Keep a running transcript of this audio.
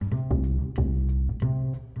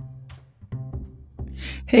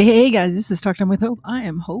Hey guys, this is Talk Time with Hope. I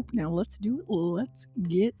am Hope. Now let's do it. Let's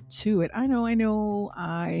get to it. I know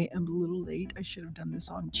I am a little late. I should have done this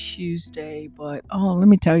on Tuesday, but let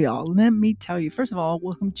me tell y'all. Let me tell you. First of all,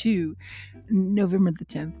 welcome to November the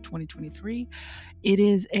 10th, 2023. It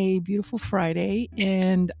is a beautiful Friday,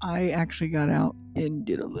 and I actually got out and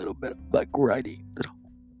did a little bit of bike riding, little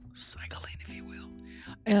cycling, if you will.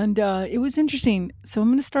 And it was interesting. So I'm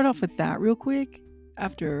going to start off with that real quick.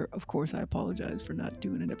 After, of course, I apologize for not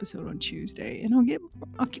doing an episode on Tuesday, and I'll get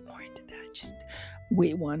more into that. Just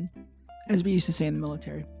wait one, as we used to say in the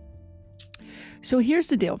military. So here's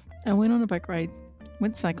the deal: I went on a bike ride,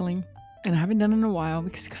 went cycling, and I haven't done it in a while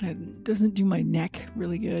because it kind of doesn't do my neck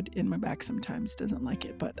really good, and my back sometimes doesn't like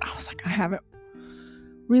it. But I was like, I haven't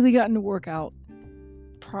really gotten to work out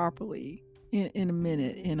properly in a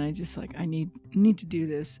minute, and I just I need to do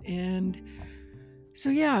this. And so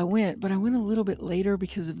yeah, I went, but I went a little bit later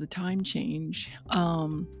because of the time change. I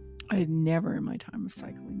had never in my time of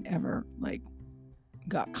cycling ever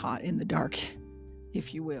got caught in the dark,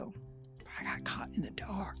 if you will. I got caught in the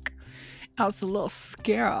dark. I was a little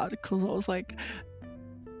scared because I was like,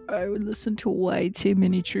 I would listen to way too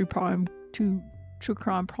many true crime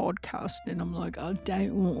podcasts, and I'm like, I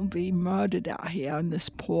don't want to be murdered out here in this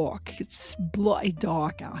park. It's bloody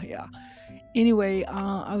dark out here. Anyway,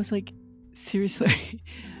 I was like, seriously,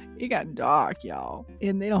 it got dark, y'all,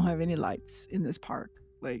 and they don't have any lights in this park.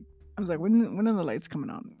 I was like, when are the lights coming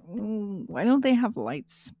on? Why don't they have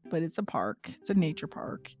lights? But it's a park, it's a nature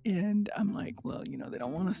park, and I'm like, well, they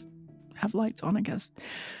don't want us to have lights on, I guess,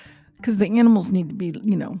 because the animals need to be,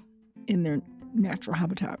 in their natural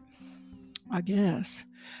habitat, I guess.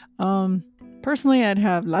 Personally, I'd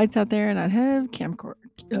have lights out there, and I'd have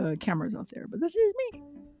cameras out there, but that's just me.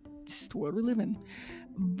 This is the world we live in.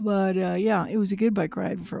 But yeah, it was a good bike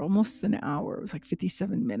ride for almost an hour. It was like 58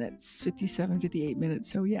 minutes.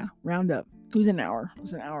 So yeah, round up. It was an hour. It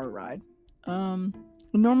was an hour ride.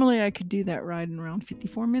 Normally I could do that ride in around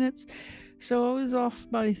 54 minutes. So I was off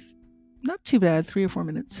by not too bad, 3 or 4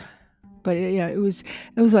 minutes. But yeah, it was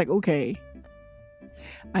like, okay,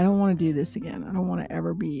 I don't want to do this again. I don't want to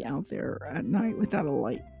ever be out there at night without a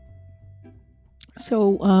light.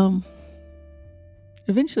 So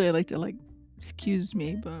eventually I like to excuse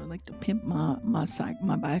me, but I like to pimp my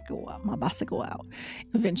bicycle out.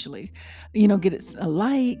 Eventually, get it a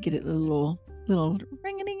light, get it a little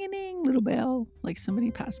ring-a-ding-a-ding, little bell. Like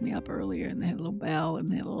somebody passed me up earlier, and they had a little bell,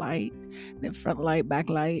 and they had a light, and then front light,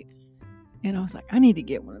 back light, and I was like, I need to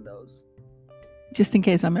get one of those, just in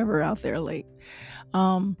case I'm ever out there late.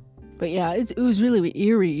 But yeah, it was really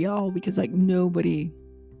eerie, y'all, because nobody.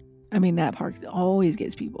 I mean, that park always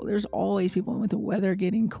gets people. There's always people. And with the weather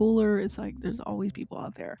getting cooler, it's like there's always people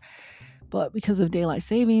out there. But because of daylight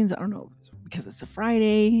savings, I don't know, because it's a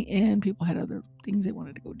Friday and people had other things they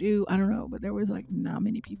wanted to go do. I don't know, but there was not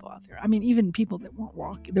many people out there. I mean, even people that weren't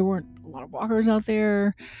walking, there weren't a lot of walkers out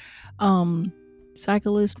there,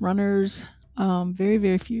 cyclists, runners, very,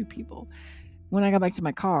 very few people. When I got back to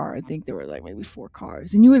my car, I think there were maybe 4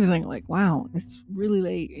 cars. And you would think wow, it's really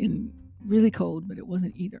late and really cold, but it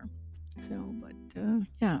wasn't either. So, but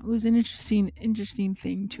yeah, it was an interesting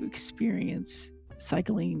thing to experience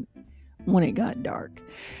cycling when it got dark.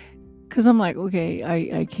 Because I'm like, okay,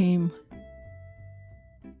 I came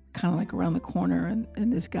kind of around the corner,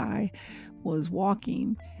 and this guy was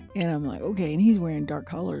walking, and I'm like, okay, and he's wearing dark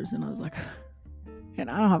colors, and I was like,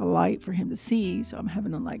 and I don't have a light for him to see, so I'm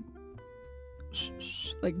having to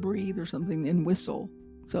breathe or something and whistle,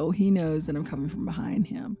 so he knows that I'm coming from behind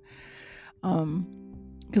him.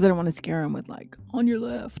 Because I don't want to scare him with on your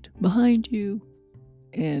left, behind you,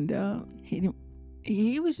 and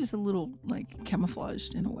he was just a little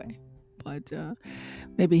camouflaged in a way, but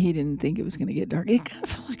maybe he didn't think it was going to get dark. It kind of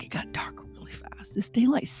felt like it got dark really fast. This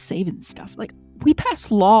daylight saving stuff, we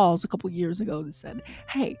passed laws a couple years ago that said,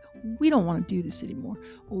 hey, we don't want to do this anymore.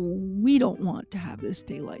 We don't want to have this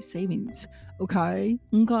daylight savings. Okay,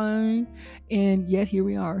 and yet here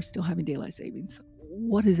we are still having daylight savings.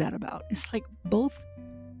 What is that about? It's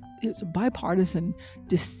it's a bipartisan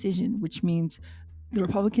decision, which means the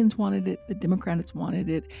Republicans wanted it, the Democrats wanted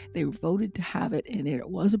it, they voted to have it, and it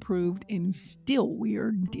was approved, and still we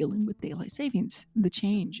are dealing with daylight savings, the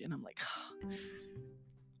change. And I'm like,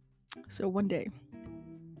 so one day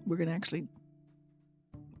we're going to actually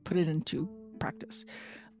put it into practice.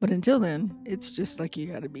 But until then, it's just you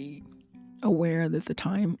got to be aware that the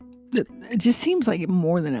time, it just seems like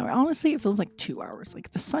more than an hour. Honestly, it feels like 2 hours.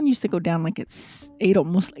 The sun used to go down it's 8,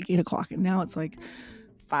 almost 8 o'clock, and now it's 5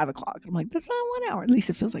 o'clock. I'm like, that's not 1 hour. At least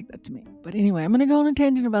it feels like that to me. But anyway, I'm going to go on a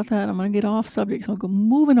tangent about that. I'm going to get off subject, so I'll go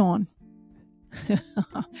moving on.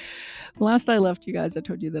 Last I left you guys, I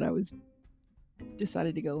told you that I was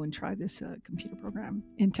decided to go and try this computer program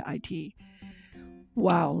into IT.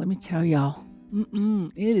 Wow, let me tell y'all,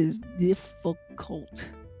 it is difficult.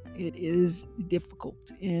 It is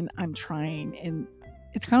difficult, and I'm trying. And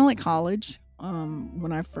it's kind of like college.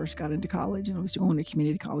 When I first got into college and I was going to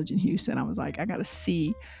community college in Houston, I was like, I got a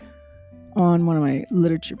C on one of my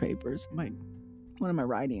literature papers, one of my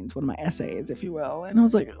writings, one of my essays, if you will. And I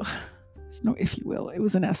was like, it's no if you will, it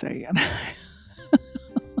was an essay. And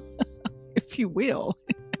if you will,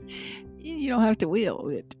 you don't have to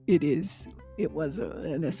will. It was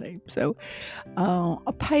an essay. So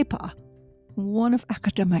a paper, one of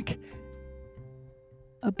academic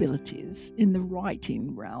abilities in the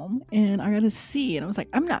writing realm, and I got a C, and I was like,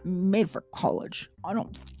 I'm not made for college. I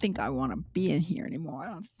don't think I want to be in here anymore.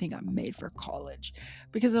 I don't think I'm made for college,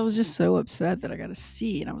 because I was just so upset that I got a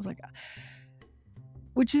C, and I was like,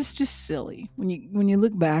 which is just silly when you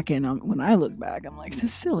look back, and when I look back, I'm like, this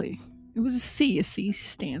is silly. It was a C. A C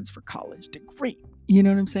stands for college degree. You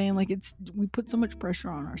know what I'm saying? Like, we put so much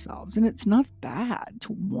pressure on ourselves, and it's not bad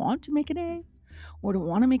to want to make an A or to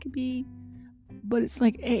want to make a B. But it's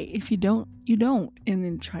like, hey, if you don't, you don't, and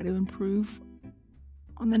then try to improve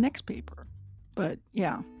on the next paper. But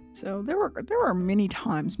yeah, so there were many a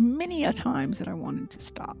times that I wanted to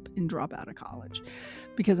stop and drop out of college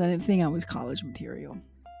because I didn't think I was college material.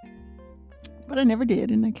 But I never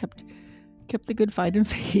did, and I kept the good fight and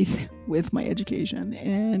faith with my education.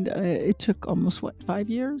 And it took almost 5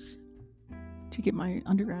 years to get my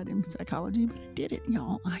undergrad in psychology, but I did it,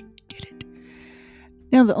 y'all. I did it.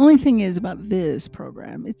 Now, the only thing is about this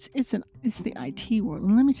program, it's the IT world.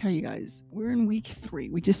 And let me tell you guys, we're in week 3.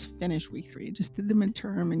 We just finished week 3. Just did the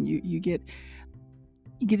midterm, and you get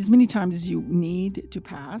as many times as you need to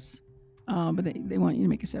pass. But they want you to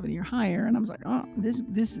make a 70 or higher. And I was like, oh,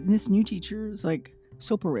 this new teacher is like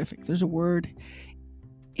soporific. There's a word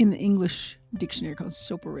in the English dictionary called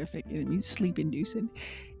soporific, and it means sleep inducing.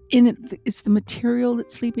 And it's the material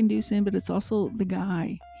that's sleep inducing, but it's also the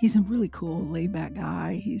guy. He's a really cool, laid back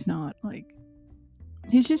guy. He's not like,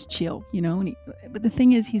 he's just chill, you know. But the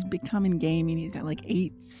thing is, he's big time in gaming. He's got like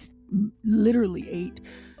literally 8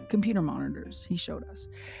 computer monitors. He showed us,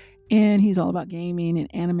 and he's all about gaming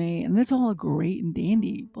and anime, and that's all great and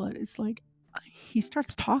dandy. But it's like, he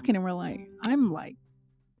starts talking, and I'm like,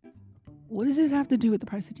 what does this have to do with the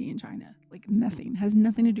price of tea in China? Like, nothing. Has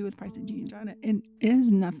nothing to do with the price of tea in China. And it has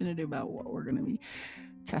nothing to do about what we're going to be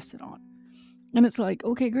tested on. And it's like,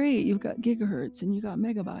 okay, great. You've got gigahertz and you got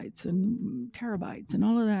megabytes and terabytes and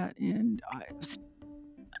all of that.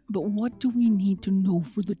 But what do we need to know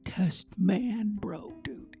for the test, man, bro,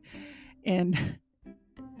 dude? And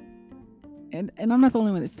I'm not the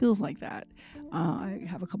only one that feels like that. I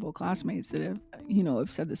have a couple of classmates that have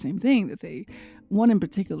said the same thing, that one in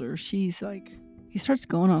particular, she's like, he starts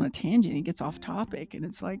going on a tangent, he gets off topic, and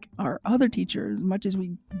it's like, our other teacher, as much as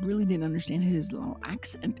we really didn't understand his little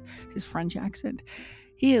accent, his French accent,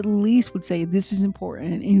 he at least would say, this is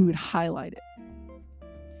important, and he would highlight it.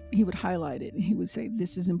 And he would say,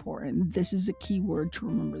 this is important. This is a key word to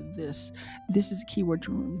remember this. This is a key word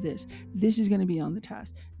to remember this. This is going to be on the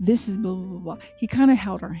test. This is blah, blah, blah, blah. He kind of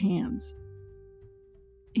held our hands.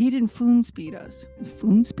 He didn't spoon speed us.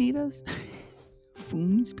 Spoon speed us?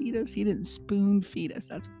 Spoon speed us? He didn't spoon feed us.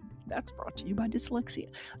 That's brought to you by dyslexia.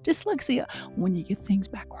 Dyslexia, when you get things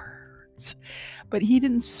backwards. But he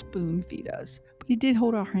didn't spoon feed us. But he did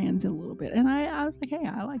hold our hands a little bit. And I was like, hey,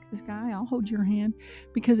 I like this guy. I'll hold your hand.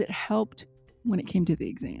 Because it helped when it came to the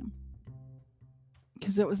exam.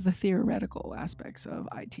 Because it was the theoretical aspects of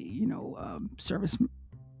IT, service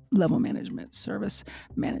level management, service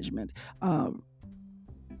management,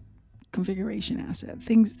 configuration asset,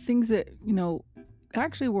 things that,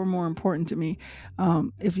 actually were more important to me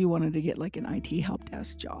if you wanted to get like an IT help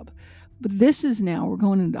desk job. But this is now, we're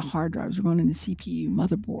going into hard drives, we're going into CPU,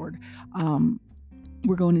 motherboard,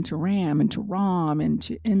 we're going into RAM, into ROM,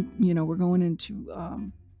 we're going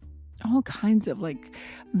into all kinds of like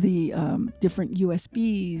the different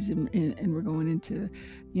USBs, and we're going into,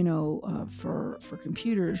 for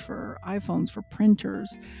computers, for iPhones, for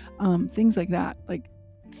printers, things like that, like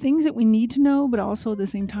things that we need to know, but also at the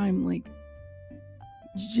same time, like,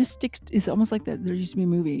 just sticks. It's almost like that. There used to be a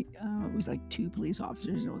movie. It was like 2 police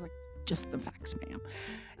officers, and it was like, just the facts, ma'am.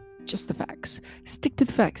 Just the facts. Stick to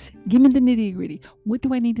the facts. Give me the nitty gritty. What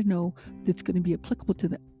do I need to know that's going to be applicable to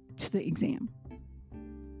the exam?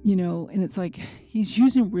 And it's like, he's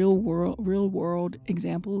using real world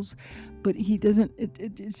examples, but he doesn't.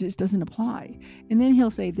 It just doesn't apply. And then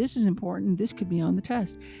he'll say, this is important. This could be on the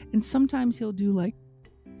test. And sometimes he'll do like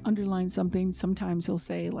underline something. Sometimes he'll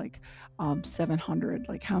say like 700,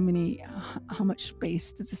 like how much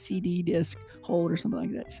space does a CD disc hold or something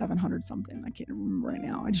like that. 700 something. I can't remember right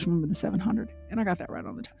now. I just remember the 700, and I got that right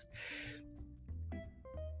on the test.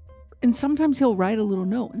 And sometimes he'll write a little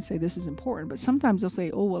note and say this is important, but sometimes he'll say,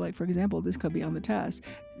 oh, well, like for example, this could be on the test.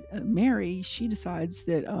 Mary, she decides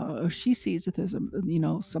that, or she sees that there's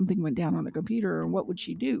something went down on the computer, and what would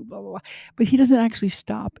she do? Blah blah blah. But he doesn't actually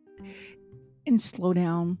stop and slow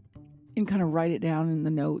down and kind of write it down in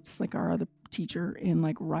the notes like our other teacher, and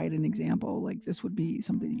like write an example like this would be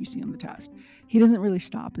something you see on the test. He doesn't really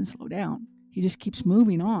stop and slow down. He just keeps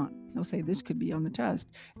moving on. He'll say this could be on the test,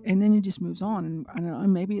 and then he just moves on. And I don't know,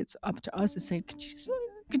 maybe it's up to us to say,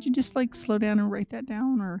 could you just like slow down and write that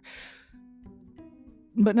down? Or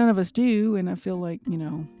but none of us do. And I feel like, I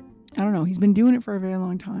don't know, he's been doing it for a very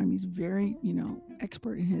long time. He's very,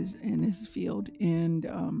 expert in his field.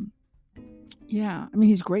 And yeah, I mean,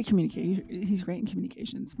 he's great he's great in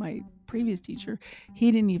communications. My previous teacher,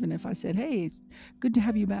 he didn't even, if I said, hey, it's good to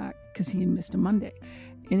have you back, because he missed a Monday,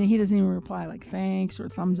 and then he doesn't even reply like thanks or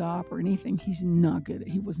thumbs up or anything.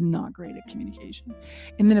 He was not great at communication.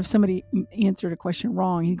 And then if somebody answered a question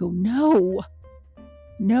wrong, he'd go,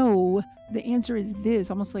 no, the answer is this.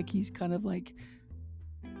 Almost like he's kind of like,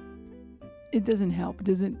 it doesn't help. It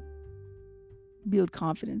doesn't build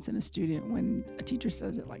confidence in a student when a teacher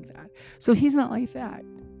says it like that. So he's not like that.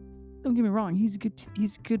 Don't get me wrong. He's a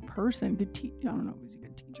good person, good teacher. I don't know if he's a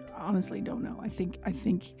good teacher. I honestly don't know. I think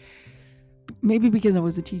maybe because I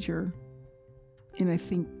was a teacher, and I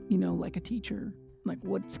think, like a teacher, like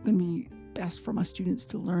what's going to be best for my students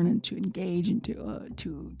to learn and to engage and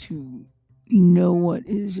to know what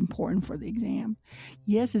is important for the exam.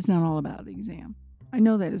 Yes, it's not all about the exam. I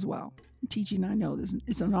know that as well. Teaching, I know this,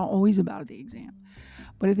 it's not always about the exam.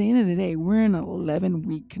 But at the end of the day, we're in an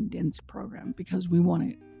 11-week condensed program because we want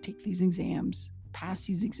to take these exams, pass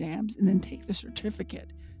these exams, and then take the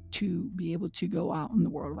certificate to be able to go out in the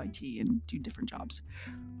world of IT and do different jobs.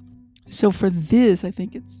 So for this, I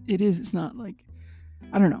think it's not like,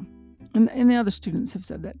 I don't know. And the other students have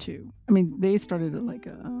said that too. I mean, they started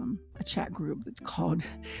a chat group that's called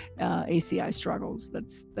ACI Struggles.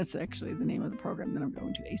 That's actually the name of the program that I'm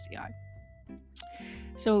going to, ACI.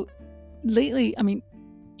 So lately, I mean,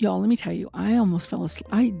 y'all, let me tell you, I almost fell asleep.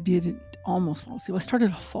 I didn't almost fall asleep. I started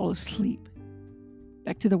to fall asleep.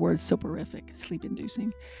 Back to the word soporific,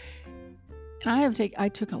 sleep-inducing. And I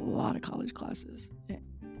took a lot of college classes.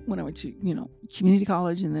 When I went to, community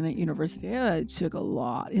college and then at university, I took a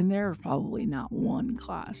lot. And there was probably not one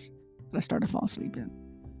class that I started to fall asleep in.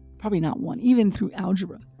 Probably not one. Even through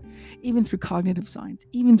algebra, even through cognitive science,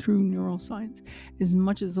 even through neuroscience. As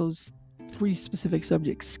much as those 3 specific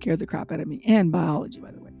subjects scared the crap out of me, and biology,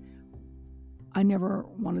 by the way, I never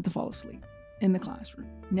wanted to fall asleep in the classroom.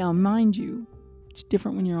 Now, mind you, it's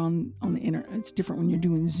different when you're on the internet. It's different when you're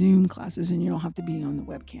doing Zoom classes and you don't have to be on the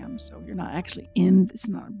webcam. So you're not actually it's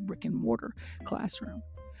not a brick and mortar classroom.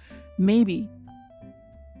 Maybe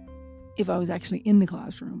if I was actually in the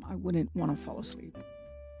classroom, I wouldn't want to fall asleep.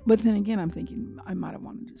 But then again, I'm thinking I might have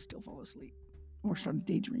wanted to still fall asleep or start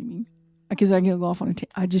daydreaming, because I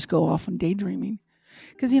just go off on daydreaming,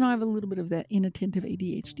 because I have a little bit of that inattentive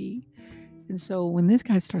ADHD. And so when this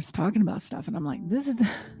guy starts talking about stuff, and I'm like, this is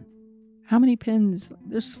how many pins?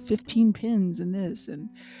 There's 15 pins in this. And,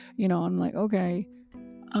 I'm like, okay.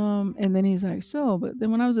 And then he's like, but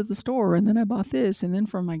then when I was at the store and then I bought this, and then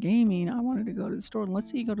for my gaming, I wanted to go to the store, and let's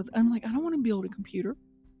say you go to I'm like, I don't want to build a computer.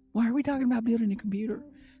 Why are we talking about building a computer?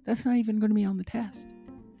 That's not even going to be on the test.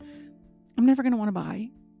 I'm never going to want to buy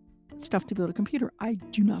stuff to build a computer. I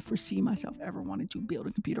do not foresee myself ever wanting to build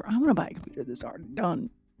a computer. I want to buy a computer that's already done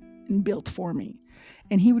and built for me.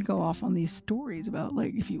 And he would go off on these stories about,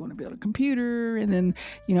 like, if you want to build a computer, and then,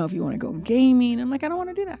 if you want to go gaming. I'm like, I don't want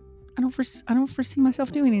to do that. I don't foresee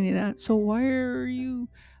myself doing any of that. So why are you,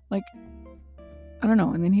 like, I don't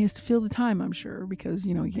know. And then he has to fill the time, I'm sure, because,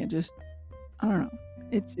 he can't just, I don't know.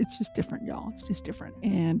 It's just different, y'all. It's just different.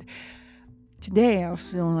 And today I was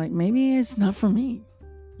feeling like maybe it's not for me.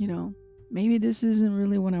 Maybe this isn't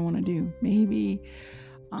really what I want to do. Maybe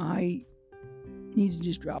I need to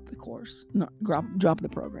just drop the course, drop the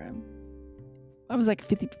program. I was like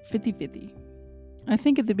 50-50. I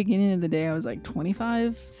think at the beginning of the day, I was like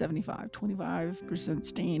 25%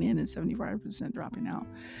 staying in and 75% dropping out.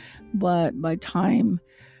 But by time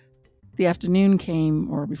the afternoon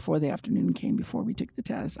came, or before the afternoon came, before we took the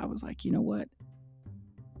test, I was like, you know what?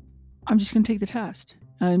 I'm just going to take the test.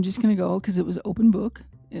 I'm just going to go, because it was open book.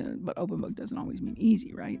 But open book doesn't always mean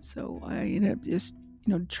easy, right? So I ended up just,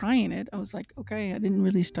 trying it. I was like, okay, I didn't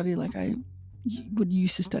really study like I would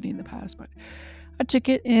used to study in the past, but I took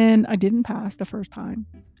it and I didn't pass the first time.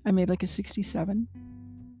 I made like a 67,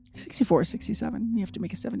 64, 67. You have to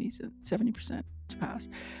make a 70% to pass.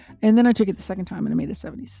 And then I took it the second time and I made a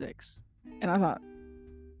 76. And I thought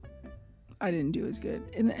I didn't do as good.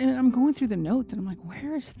 And I'm going through the notes and I'm like,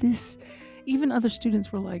 where is this? Even other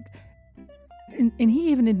students were like, and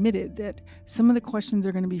he even admitted that some of the questions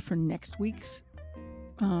are going to be for next week's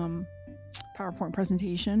PowerPoint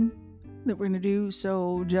presentation that we're going to do.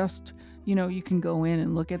 So just, you can go in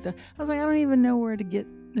and look at I was like, I don't even know where to get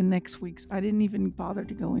the next week's. I didn't even bother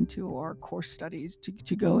to go into our course studies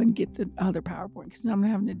to go and get the other PowerPoint because now I'm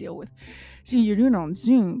having to deal with, see, you're doing it on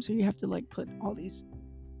Zoom. So you have to like put all these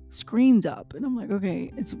screens up, and I'm like,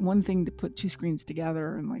 okay, it's one thing to put two screens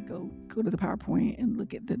together and like go to the PowerPoint and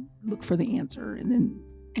look for the answer and then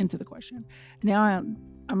answer the question. Now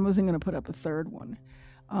I wasn't going to put up a third one.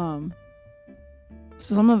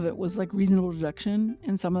 So some of it was like reasonable deduction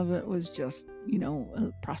and some of it was just,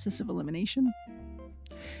 a process of elimination.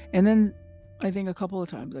 And then I think a couple of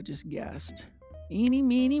times I just guessed. Eeny,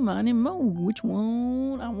 meeny, miny, mo, which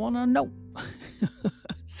one I want to know.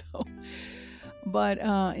 So, but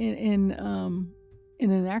in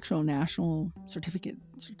an actual national certification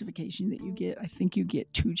that you get, I think you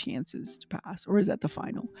get 2 chances to pass, or is that the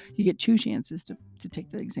final? You get 2 chances to take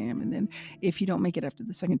the exam, and then if you don't make it after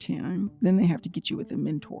the second time, then they have to get you with a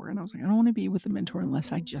mentor. And I was like, I don't want to be with a mentor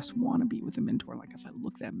unless I just want to be with a mentor. Like if I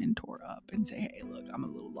look that mentor up and say, hey, look, I'm a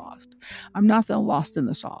little lost. I'm not that lost in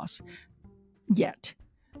the sauce yet.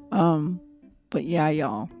 But yeah,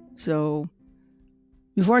 y'all. So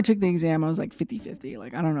before I took the exam, I was like 50-50.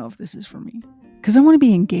 Like, I don't know if this is for me. Because I want to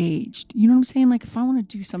be engaged. You know what I'm saying? Like, if I want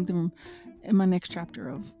to do something in my next chapter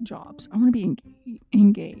of jobs, I want to be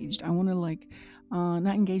engaged. I want to, like,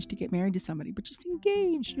 not engaged to get married to somebody, but just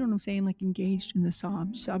engaged. You know what I'm saying? Like, engaged in the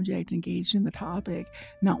subject, engaged in the topic,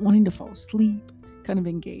 not wanting to fall asleep, kind of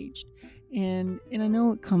engaged. And I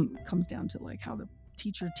know it comes down to, like, how the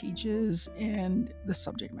teacher teaches and the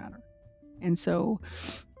subject matter. And so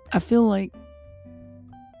I feel like,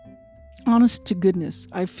 honest to goodness,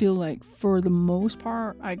 I feel like for the most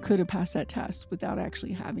part, I could have passed that test without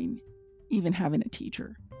actually having a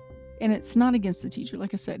teacher. And it's not against the teacher.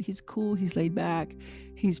 Like I said, he's cool, he's laid back,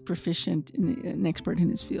 he's proficient and an expert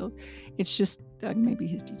in his field. It's just that maybe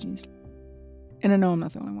his teaching is. And I know I'm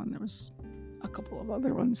not the only one. There was a couple of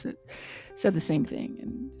other ones that said the same thing.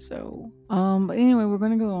 And so, but anyway, we're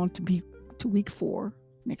going to go on to week 4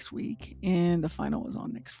 next week, and the final is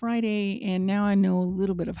on next Friday. And now I know a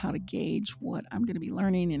little bit of how to gauge what I'm going to be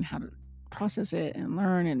learning and how to process it and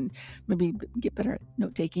learn, and maybe get better at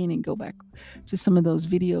note taking and go back to some of those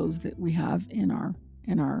videos that we have in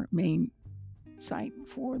our main site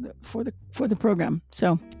for the program.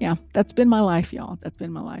 So yeah, that's been my life, y'all. That's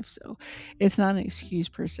been my life. So it's not an excuse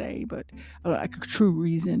per se, but like a true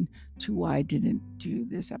reason to why I didn't do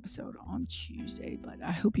this episode on Tuesday. But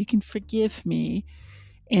I hope you can forgive me.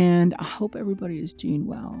 And I hope everybody is doing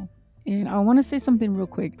well. And I want to say something real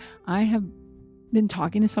quick. I have been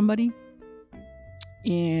talking to somebody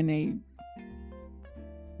in a,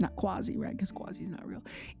 not quasi, right? Because quasi is not real.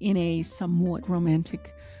 In a somewhat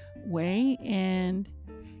romantic way. And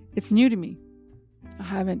it's new to me. I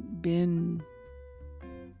haven't been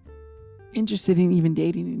interested in even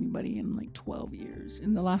dating anybody in like 12 years.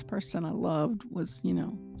 And the last person I loved was,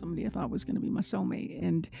 somebody I thought was going to be my soulmate.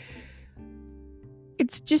 And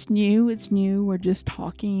it's just new. It's new. We're just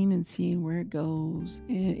talking and seeing where it goes,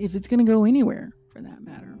 and if it's going to go anywhere, for that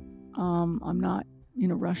matter. I'm not in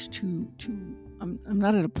a rush I'm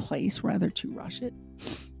not at a place rather to rush it.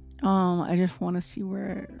 I just want to see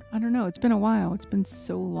where. I don't know. It's been a while. It's been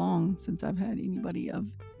so long since I've had anybody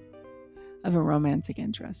of a romantic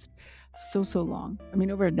interest. So long. I mean,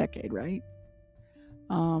 over a decade, right?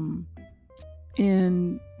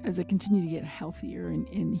 And as I continue to get healthier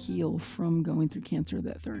and heal from going through cancer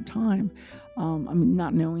that third time,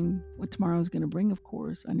 not knowing what tomorrow is going to bring, of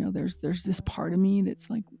course. I know there's this part of me that's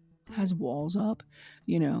like, has walls up,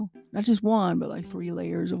 not just one, but like 3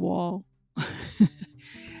 layers of wall.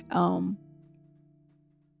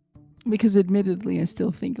 Because admittedly, I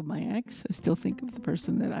still think of my ex. I still think of the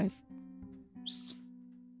person that I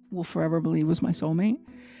will forever believe was my soulmate.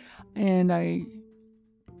 And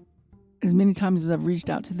as many times as I've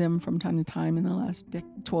reached out to them from time to time in the last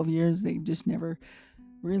 12 years, they just never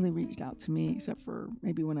really reached out to me, except for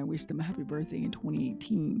maybe when I wished them a happy birthday in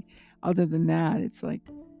 2018. Other than that, it's like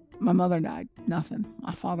my mother died, nothing.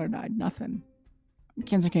 My father died, nothing.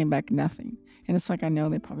 Cancer came back, nothing. And it's like I know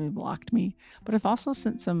they probably blocked me, but I've also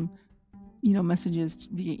sent some, messages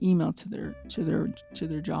via email to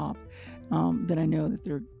their job, that I know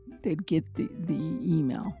that they'd get the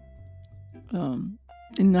email. in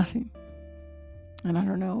nothing. And I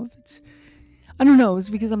don't know if it's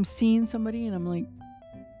because I'm seeing somebody and I'm like,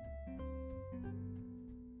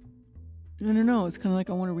 I don't know. It's kind of like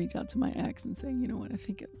I want to reach out to my ex and say, you know what? I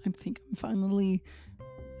think I'm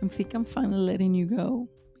finally letting you go,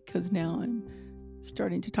 because now I'm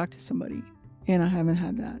starting to talk to somebody, and I haven't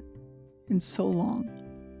had that in so long.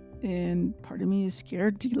 And part of me is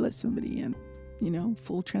scared to let somebody in.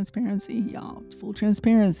 Full transparency, y'all. Full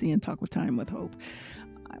transparency and talk with time with hope.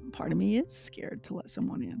 Part of me is scared to let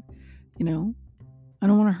someone in. I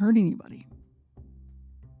don't want to hurt anybody.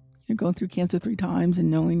 Going through cancer 3 times and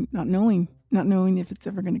not knowing if it's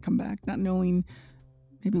ever going to come back, not knowing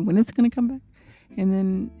maybe when it's going to come back, and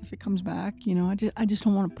then if it comes back, I just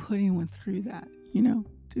don't want to put anyone through that,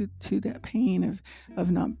 to that pain of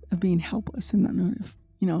being helpless and not knowing if,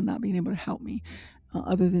 not being able to help me,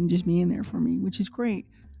 other than just being there for me, which is great.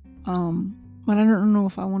 But I don't know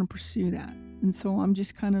if I want to pursue that, and so I'm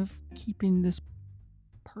just kind of keeping this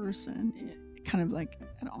person kind of like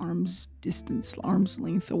at arm's distance, arm's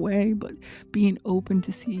length away, but being open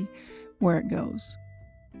to see where it goes.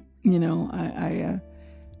 We've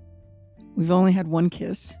only had one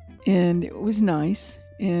kiss, and it was nice,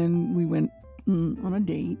 and we went on a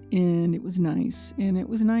date, and it was nice, and it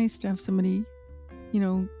was nice to have somebody,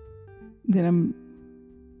 that I'm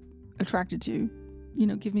attracted to,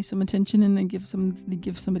 give me some attention, and then give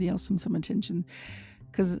somebody else some attention,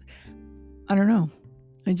 because I don't know,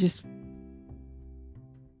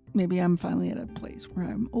 maybe I'm finally at a place where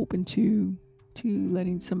I'm open to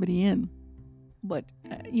letting somebody in, but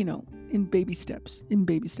in baby steps.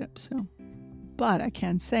 So, but I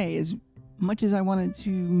can say, as much as I wanted to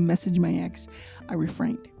message my ex, I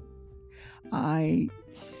refrained. I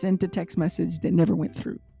sent a text message that never went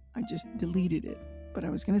through. I just deleted it. But I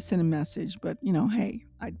was going to send a message, but hey,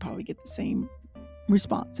 I'd probably get the same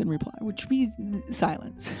response and reply, which means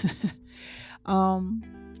silence.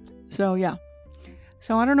 So yeah.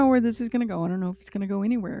 So I don't know where this is going to go. I don't know if it's going to go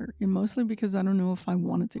anywhere, and mostly because I don't know if I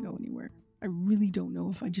want it to go anywhere. I really don't know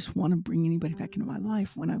if I just want to bring anybody back into my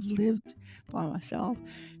life when I've lived by myself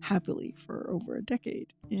happily for over a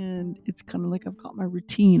decade. And it's kind of like I've got my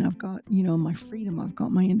routine. I've got, my freedom. I've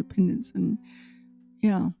got my independence. And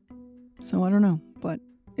yeah, so I don't know. But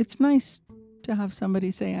it's nice to have somebody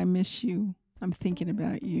say, I miss you. I'm thinking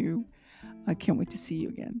about you. I can't wait to see you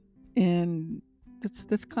again. And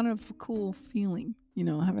that's kind of a cool feeling.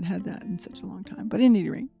 I haven't had that in such a long time. But at any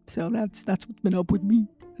rate, so that's what's been up with me.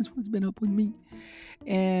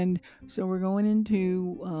 And so we're going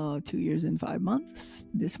into 2 years and 5 months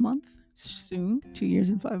this month. Soon, 2 years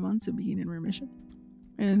and 5 months of being in remission.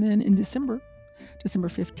 And then in December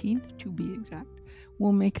 15th to be exact,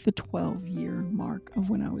 we'll make the 12-year mark of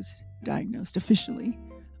when I was diagnosed officially,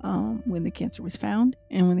 when the cancer was found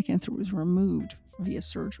and when the cancer was removed via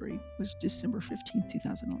surgery, was December 15th,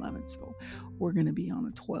 2011. So we're going to be on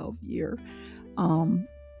a 12-year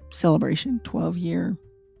celebration, 12-year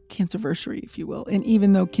cancerversary, if you will. And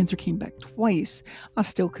even though cancer came back twice, I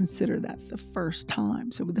still consider that the first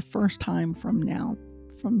time. So the first time from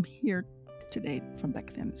here to date, from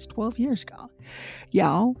back then, it's 12 years, God.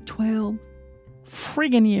 Y'all, 12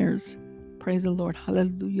 friggin' years. Praise the Lord.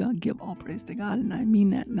 Hallelujah. Give all praise to God. And I mean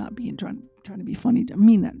that, not being trying to be funny. I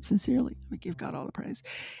mean that sincerely. I give God all the praise.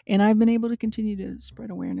 And I've been able to continue to spread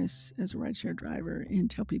awareness as a rideshare driver and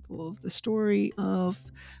tell people of the story of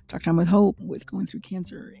Talk Time with Hope, with going through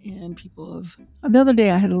cancer, and people of... The other day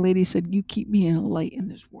I had a lady said, you keep being a light in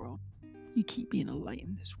this world. You keep being a light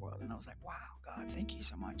in this world. And I was like, wow, God, thank you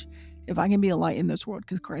so much. If I can be a light in this world,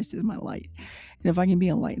 because Christ is my light. And if I can be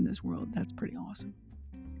a light in this world, that's pretty awesome.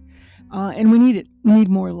 And we need it. We need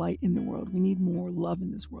more light in the world. We need more love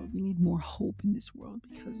in this world. We need more hope in this world,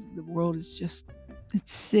 because the world is just,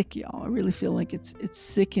 it's sick, y'all. I really feel like it's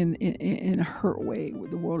sick in a hurt way.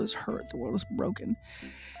 The world is hurt. The world is broken.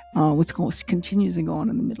 What's continues to go on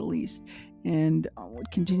in the Middle East, and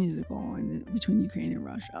what continues to go on between Ukraine and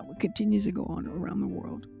Russia, what continues to go on around the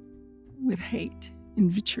world with hate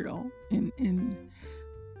and vitriol and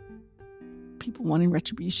people wanting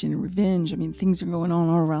retribution and revenge. I mean, things are going on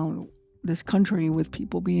all around this country with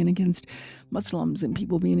people being against Muslims and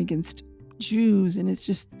people being against Jews, and it's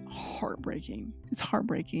just heartbreaking. It's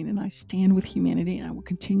heartbreaking, and I stand with humanity, and I will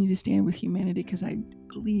continue to stand with humanity, because I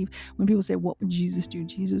believe when people say, what would Jesus do?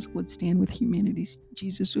 Jesus would stand with humanity.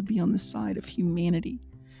 Jesus would be on the side of humanity.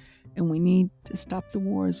 And we need to stop the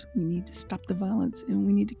wars. We need to stop the violence, and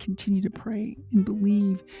we need to continue to pray and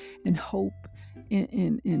believe and hope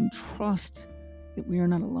and trust that we are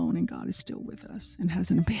not alone, and God is still with us and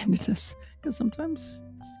hasn't abandoned us. Because sometimes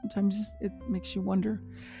it makes you wonder,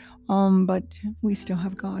 But we still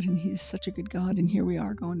have God, and He's such a good God. And here we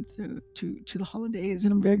are going through to the holidays,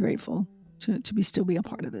 and I'm very grateful to be still be a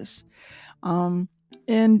part of this. Um,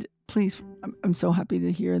 and please, I'm so happy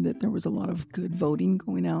to hear that there was a lot of good voting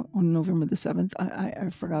going out on November the 7th. I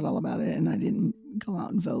forgot all about it, and I didn't go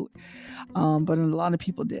out and vote, but a lot of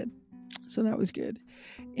people did. So that was good.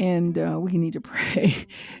 And we need to pray,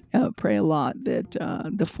 pray a lot that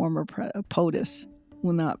the former POTUS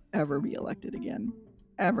will not ever be elected again.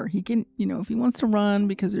 Ever. He can, if he wants to run,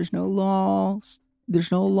 because there's no law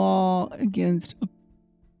against a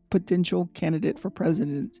potential candidate for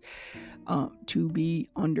president to be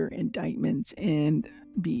under indictments and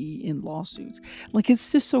be in lawsuits. Like,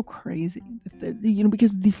 it's just so crazy that,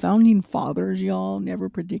 because the founding fathers, y'all, never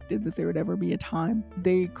predicted that there would ever be a time.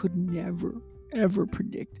 They could never ever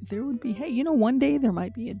predict there would be, hey, one day there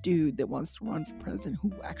might be a dude that wants to run for president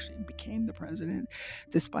who actually became the president,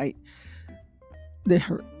 despite the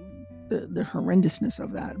horrendousness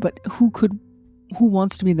of that. But who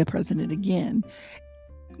wants to be the president again?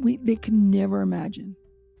 They could never imagine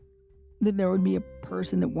that there would be a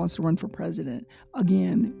person that wants to run for president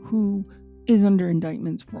again who is under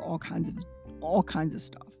indictments for all kinds of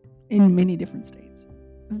stuff in many different states.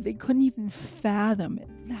 They couldn't even fathom it.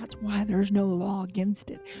 That's why there's no law against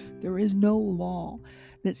it. There is no law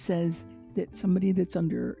that says that somebody that's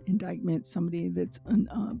under indictment, somebody that's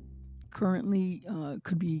currently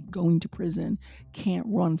could be going to prison, can't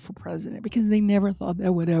run for president, because they never thought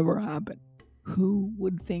that would ever happen. Who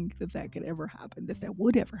would think that could ever happen, that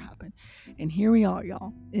would ever happen? And here we are,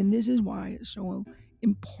 y'all. And this is why it's so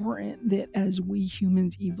important that as we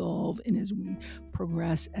humans evolve and as we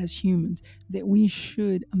progress as humans, that we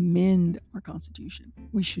should amend our Constitution.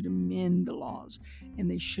 We should amend the laws, and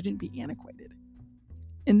they shouldn't be antiquated.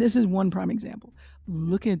 And this is one prime example.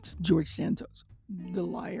 Look at George Santos, the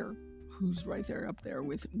liar, who's right there up there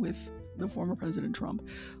with the former President Trump,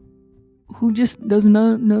 who just knows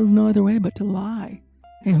no other way but to lie,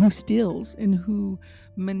 and who steals and who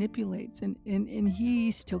manipulates, and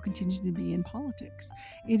he still continues to be in politics.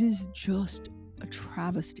 It is just a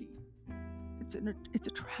travesty. It's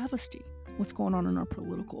a travesty what's going on in our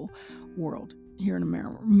political world here in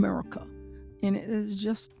America. And it is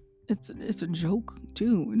just, it's a joke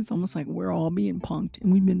too. And it's almost like we're all being punked,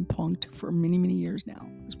 and we've been punked for many, many years now,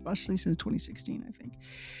 especially since 2016, I think.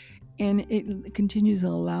 And it continues to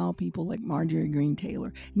allow people like Marjorie Greene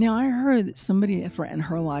Taylor. Now, I heard that somebody threatened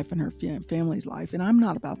her life and her family's life, and I'm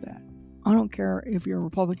not about that. I don't care if you're a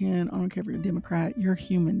Republican. I don't care if you're a Democrat. You're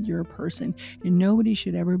human. You're a person. And nobody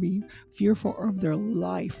should ever be fearful of their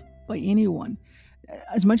life by anyone.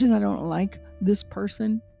 As much as I don't like this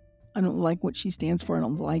person, I don't like what she stands for. I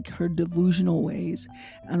don't like her delusional ways.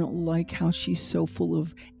 I don't like how she's so full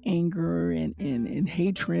of anger and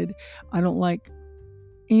hatred. I don't like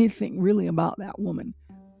anything really about that woman,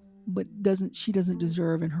 but she doesn't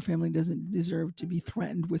deserve, and her family doesn't deserve, to be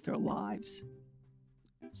threatened with their lives.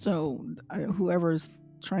 So whoever's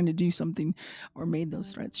trying to do something or made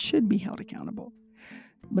those threats should be held accountable.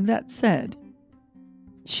 But that said,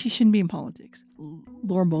 she shouldn't be in politics.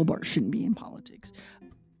 Laura Boebert shouldn't be in politics.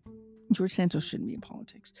 George Santos shouldn't be in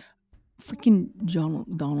politics. Freaking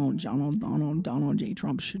Donald J.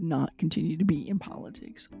 Trump should not continue to be in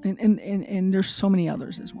politics. And there's so many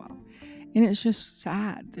others as well. And it's just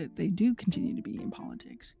sad that they do continue to be in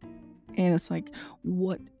politics. And it's like,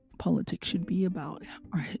 what politics should be about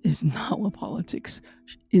is not what politics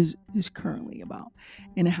is currently about.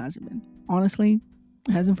 And it hasn't been. Honestly,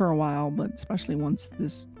 it hasn't for a while, but especially once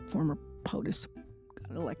this former POTUS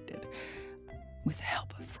got elected with the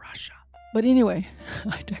help of Russia. But anyway,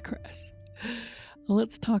 I digress.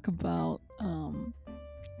 Let's talk about,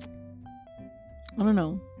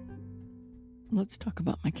 let's talk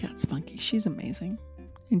about my cat Spunky. She's amazing,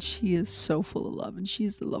 and she is so full of love, and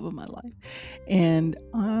she's the love of my life. And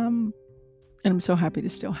I'm so happy to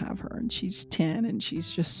still have her, and she's 10, and she's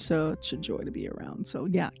just such a joy to be around. So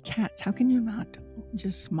yeah, cats, how can you not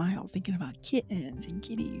just smile thinking about kittens and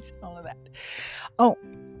kitties and all of that? Oh,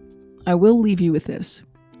 I will leave you with this.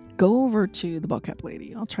 Go over to the Ball Cap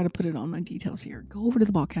Lady. I'll try to put it on my details here. Go over to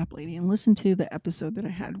the Ball Cap Lady and listen to the episode that I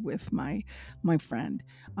had with my friend,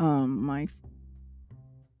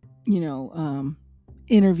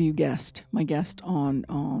 interview guest, my guest on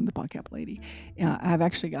the Ball Cap Lady. I've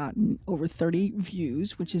actually gotten over 30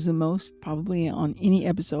 views, which is the most probably on any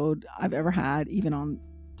episode I've ever had, even on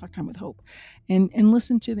Talk Time with Hope. And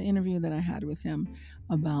listen to the interview that I had with him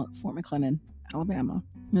about Fort McClellan, Alabama,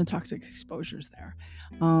 and the toxic exposures there.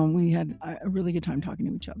 We had a really good time talking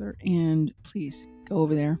to each other, and please go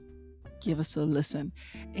over there, give us a listen.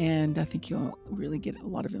 And I think you'll really get a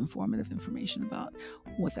lot of informative information about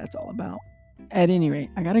what that's all about. At any rate,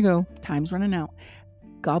 I gotta go. Time's running out.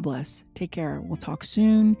 God bless. Take care. We'll talk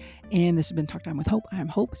soon. And this has been Talk Time with Hope. I am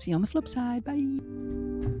Hope. See you on the flip side.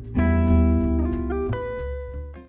 Bye.